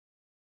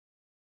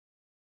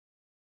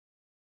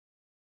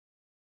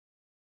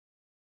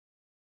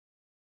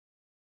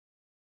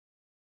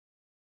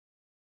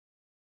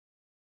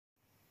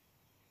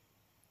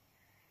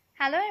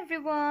Hello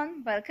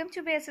everyone, welcome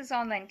to BSS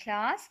online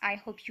class. I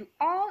hope you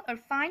all are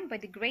fine by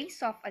the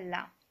grace of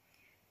Allah.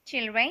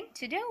 Children,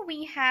 today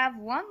we have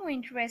one more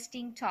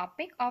interesting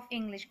topic of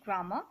English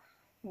grammar,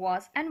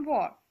 was and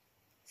were.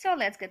 So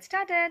let's get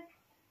started.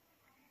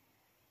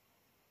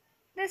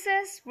 This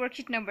is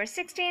worksheet number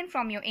 16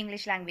 from your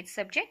English language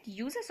subject,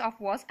 uses of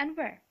was and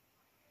were.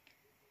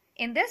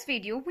 In this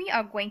video, we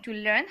are going to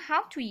learn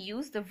how to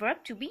use the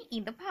verb to be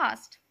in the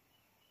past.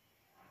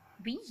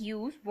 We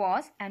use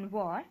was and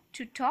were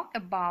to talk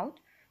about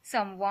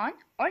someone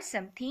or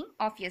something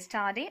of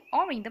yesterday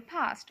or in the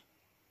past.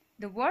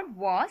 The word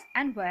was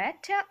and were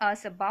tell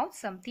us about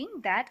something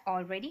that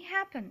already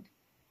happened.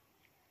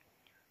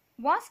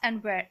 Was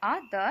and were are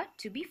the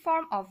to-be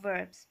form of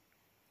verbs.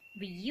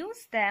 We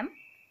use them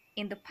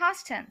in the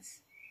past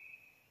tense.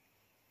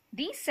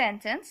 These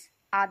sentences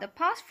are the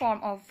past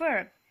form of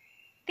verb.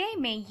 They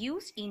may be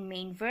used in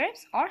main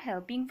verbs or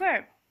helping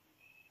verb.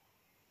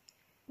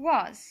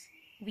 Was.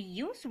 We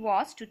use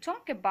was to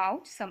talk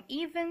about some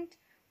event,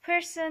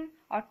 person,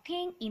 or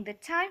thing in the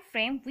time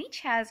frame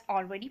which has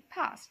already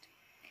passed.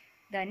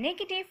 The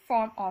negative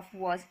form of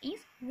was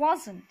is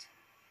wasn't.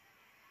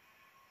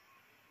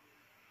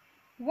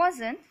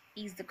 Wasn't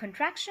is the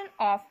contraction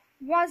of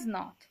was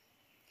not.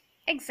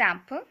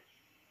 Example: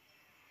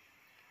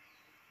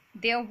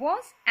 there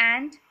was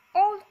an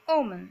old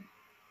woman.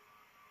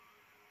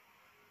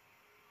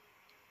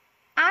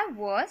 I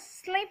was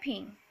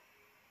sleeping.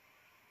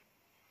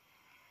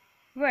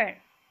 Were.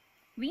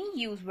 We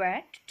use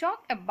were to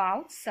talk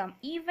about some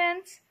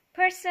events,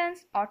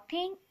 persons, or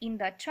thing in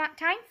the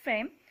time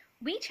frame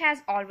which has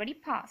already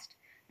passed.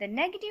 The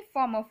negative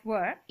form of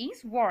were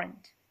is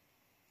weren't.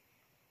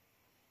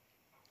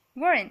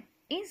 Weren't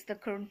is the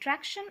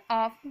contraction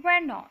of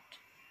were not.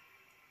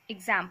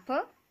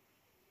 Example: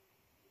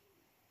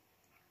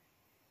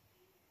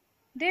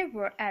 they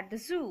were at the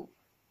zoo.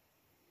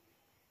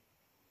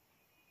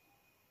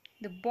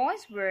 The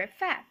boys were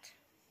fat.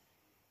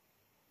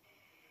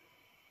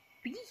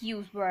 We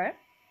use were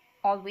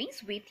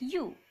always with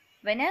you.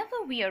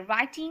 Whenever we are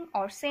writing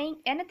or saying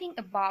anything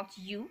about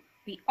you,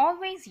 we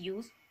always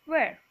use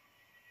were.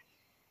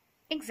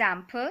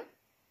 Example: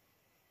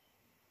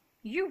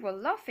 you were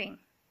laughing.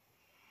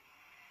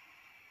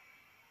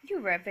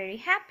 You were very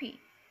happy.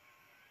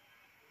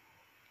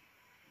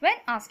 When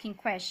asking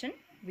question,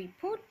 we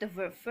put the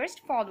verb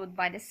first followed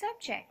by the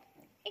subject.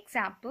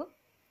 Example: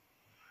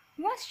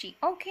 was she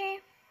okay?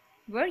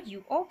 Were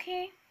you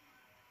okay?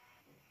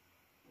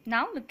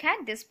 Now look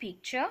at this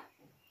picture.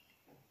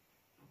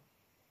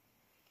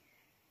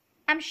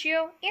 I'm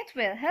sure it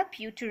will help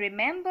you to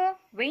remember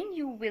when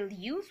you will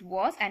use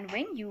was and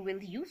when you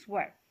will use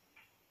were.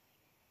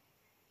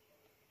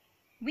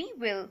 We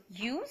will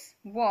use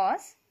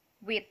was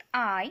with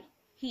I,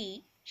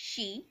 he,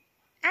 she,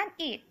 and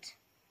it.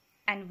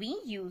 And we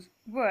use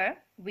were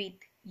with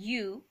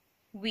you,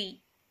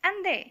 we,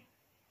 and they.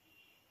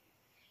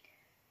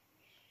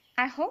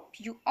 I hope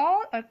you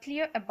all are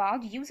clear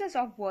about uses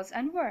of was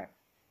and were.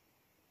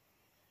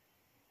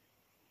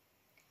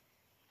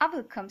 I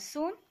will come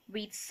soon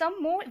with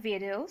some more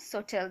videos,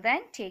 so till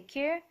then, take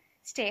care,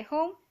 stay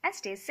home and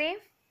stay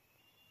safe.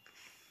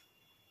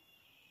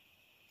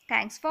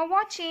 Thanks for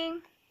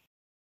watching.